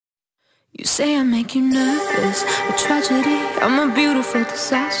You say I make you nervous, a tragedy, I'm a beautiful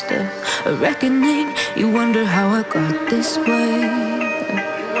disaster, a reckoning. You wonder how I got this way.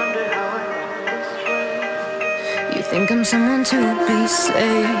 You think I'm someone to be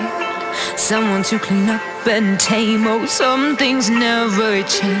saved, someone to clean up and tame. Oh, some things never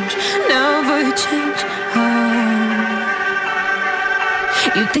change, never change.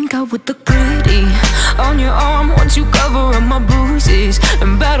 You think I would look pretty on your arm once you cover up my bruises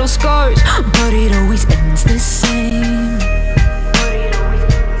and battle scars, but it always ends the same.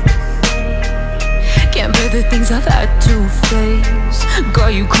 Can't bear the things I've had to face,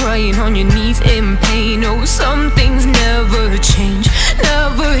 got you crying on your knees in pain. Oh, some things never change,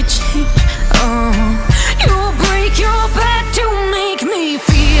 never change. You'll break your back to make me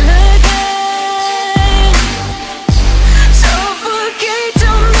feel again, suffocate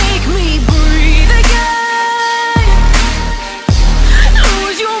to make me breathe again,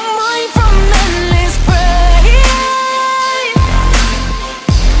 lose your mind from endless pain.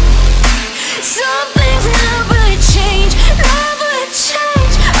 Some things never change, never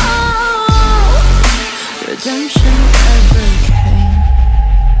change. Redemption never came.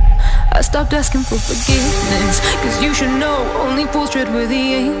 I stopped asking for forgiveness, cause you should know only fools tread with the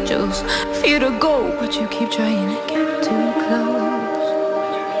angels. Fear to go, but you keep trying to get too close.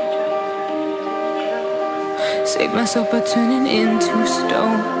 Save myself by turning into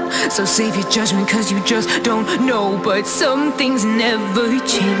stone, so save your judgment cause you just don't know. But some things never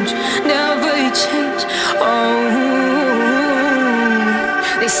change, never change.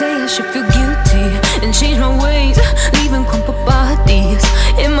 They say I should feel guilty and change my ways, leaving crumpled bodies